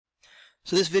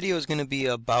So this video is going to be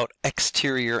about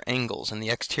exterior angles and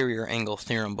the exterior angle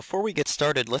theorem. Before we get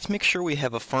started, let's make sure we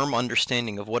have a firm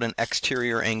understanding of what an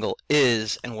exterior angle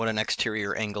is and what an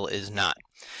exterior angle is not.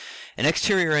 An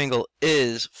exterior angle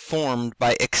is formed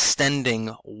by extending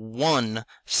one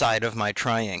side of my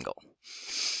triangle.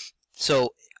 So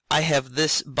I have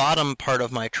this bottom part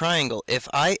of my triangle. If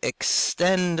I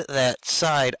extend that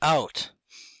side out,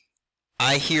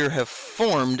 I here have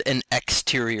formed an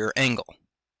exterior angle.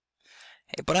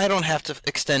 But I don't have to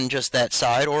extend just that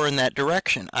side or in that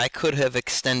direction. I could have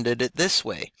extended it this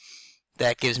way.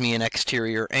 That gives me an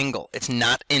exterior angle. It's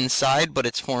not inside, but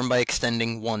it's formed by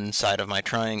extending one side of my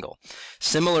triangle.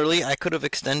 Similarly, I could have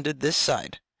extended this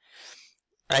side.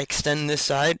 I extend this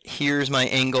side. Here's my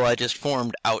angle I just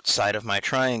formed outside of my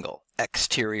triangle.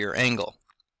 Exterior angle.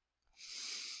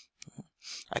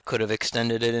 I could have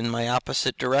extended it in my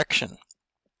opposite direction.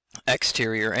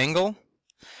 Exterior angle.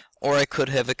 Or I could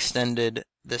have extended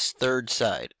this third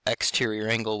side. Exterior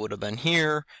angle would have been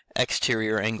here.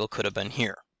 Exterior angle could have been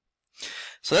here.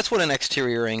 So that's what an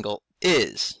exterior angle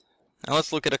is. Now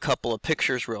let's look at a couple of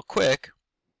pictures real quick.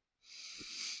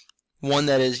 One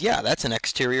that is, yeah, that's an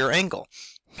exterior angle.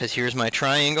 Because here's my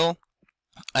triangle.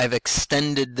 I've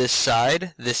extended this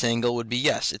side. This angle would be,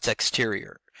 yes, it's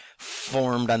exterior.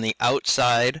 Formed on the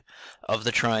outside of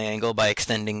the triangle by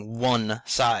extending one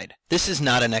side. This is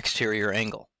not an exterior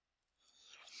angle.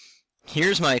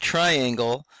 Here's my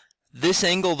triangle. This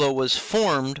angle, though, was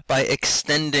formed by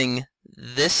extending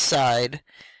this side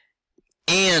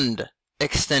and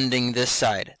extending this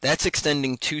side. That's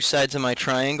extending two sides of my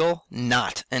triangle,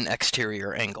 not an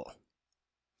exterior angle.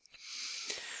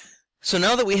 So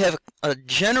now that we have a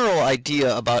general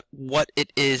idea about what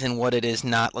it is and what it is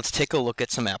not, let's take a look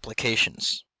at some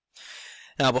applications.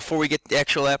 Now, before we get the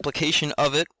actual application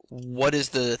of it, what does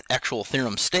the actual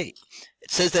theorem state?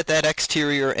 It says that that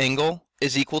exterior angle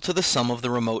is equal to the sum of the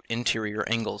remote interior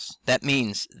angles. That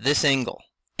means this angle,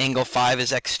 angle 5,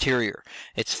 is exterior.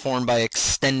 It's formed by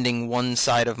extending one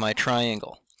side of my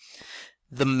triangle.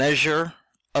 The measure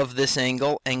of this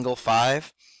angle, angle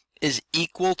 5, is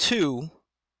equal to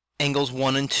angles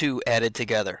 1 and 2 added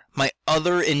together. My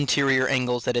other interior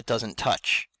angles that it doesn't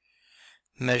touch.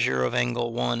 Measure of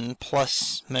angle 1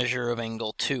 plus measure of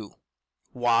angle 2.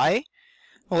 Why?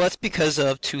 Well, that's because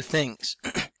of two things.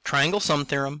 Triangle sum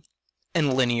theorem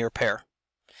and linear pair.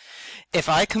 If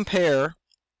I compare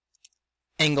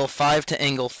angle 5 to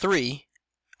angle 3,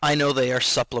 I know they are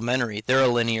supplementary. They're a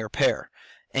linear pair.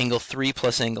 Angle 3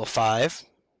 plus angle 5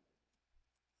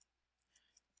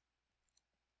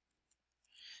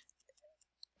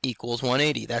 equals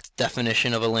 180. That's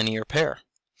definition of a linear pair.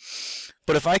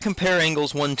 But if I compare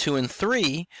angles 1, 2, and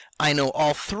 3, I know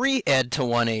all three add to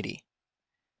 180.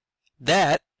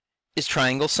 That is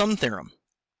triangle sum theorem.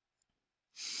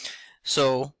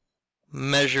 So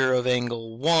measure of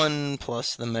angle 1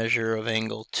 plus the measure of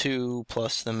angle 2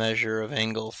 plus the measure of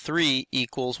angle 3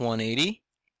 equals 180.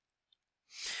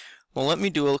 Well, let me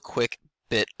do a quick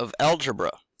bit of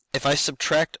algebra. If I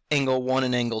subtract angle 1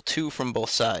 and angle 2 from both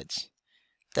sides,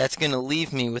 that's going to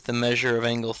leave me with the measure of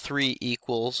angle 3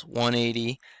 equals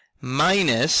 180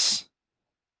 minus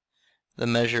the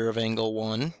measure of angle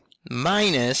 1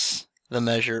 minus the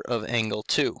measure of angle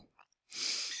 2.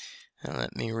 And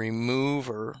let me remove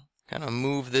or kind of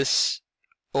move this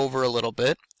over a little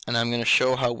bit, and I'm going to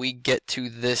show how we get to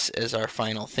this as our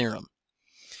final theorem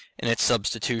and its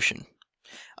substitution.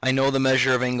 I know the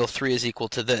measure of angle 3 is equal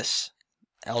to this.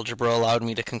 Algebra allowed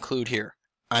me to conclude here.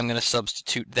 I'm going to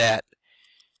substitute that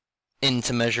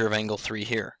into measure of angle 3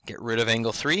 here. Get rid of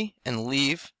angle 3 and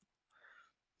leave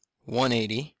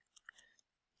 180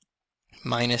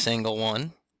 minus angle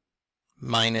 1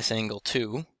 minus angle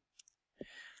 2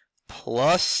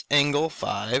 plus angle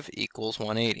 5 equals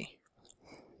 180.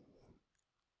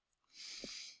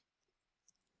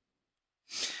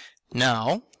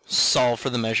 Now, solve for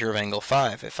the measure of angle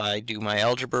 5. If I do my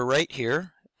algebra right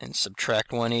here and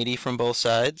subtract 180 from both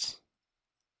sides,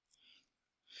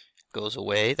 goes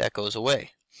away, that goes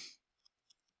away.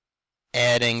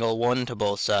 Add angle 1 to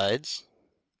both sides,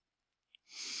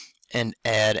 and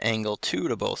add angle 2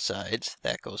 to both sides,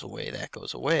 that goes away, that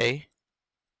goes away.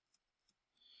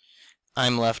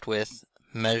 I'm left with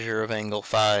measure of angle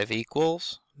 5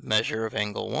 equals measure of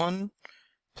angle 1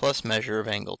 plus measure of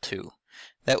angle 2.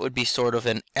 That would be sort of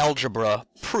an algebra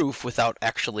proof without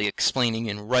actually explaining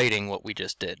in writing what we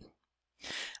just did.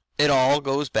 It all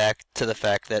goes back to the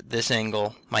fact that this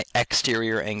angle, my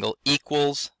exterior angle,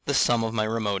 equals the sum of my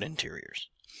remote interiors.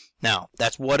 Now,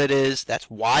 that's what it is. That's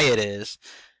why it is.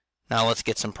 Now let's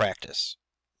get some practice.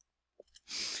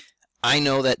 I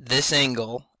know that this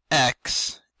angle,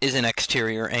 x, is an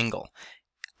exterior angle.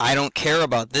 I don't care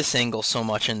about this angle so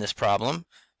much in this problem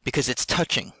because it's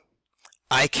touching.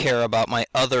 I care about my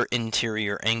other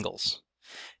interior angles.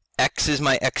 X is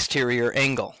my exterior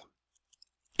angle.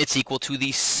 It's equal to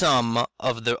the sum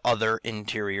of the other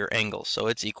interior angles. So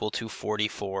it's equal to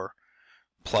 44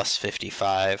 plus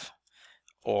 55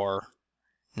 or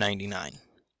 99.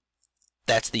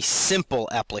 That's the simple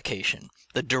application,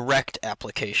 the direct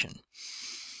application.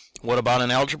 What about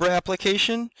an algebra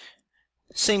application?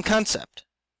 Same concept.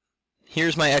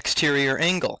 Here's my exterior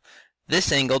angle.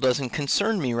 This angle doesn't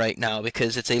concern me right now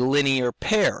because it's a linear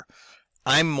pair.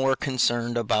 I'm more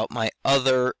concerned about my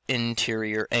other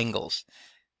interior angles.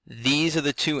 These are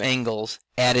the two angles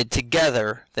added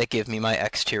together that give me my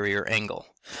exterior angle.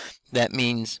 That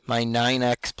means my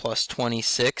 9x plus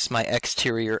 26, my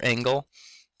exterior angle,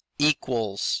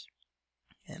 equals,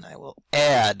 and I will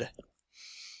add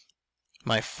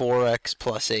my 4x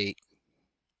plus 8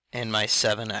 and my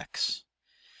 7x.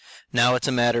 Now it's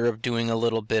a matter of doing a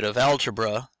little bit of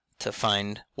algebra to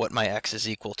find what my x is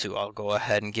equal to. I'll go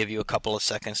ahead and give you a couple of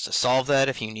seconds to solve that.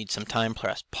 If you need some time,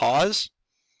 press pause.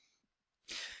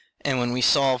 And when we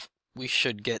solve, we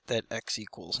should get that x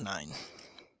equals 9.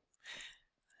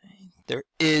 There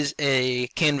is a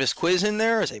Canvas quiz in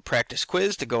there as a practice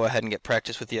quiz to go ahead and get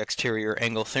practice with the exterior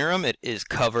angle theorem. It is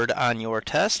covered on your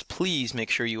test. Please make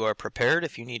sure you are prepared.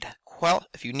 If you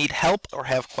need help or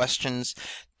have questions,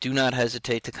 do not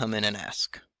hesitate to come in and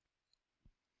ask.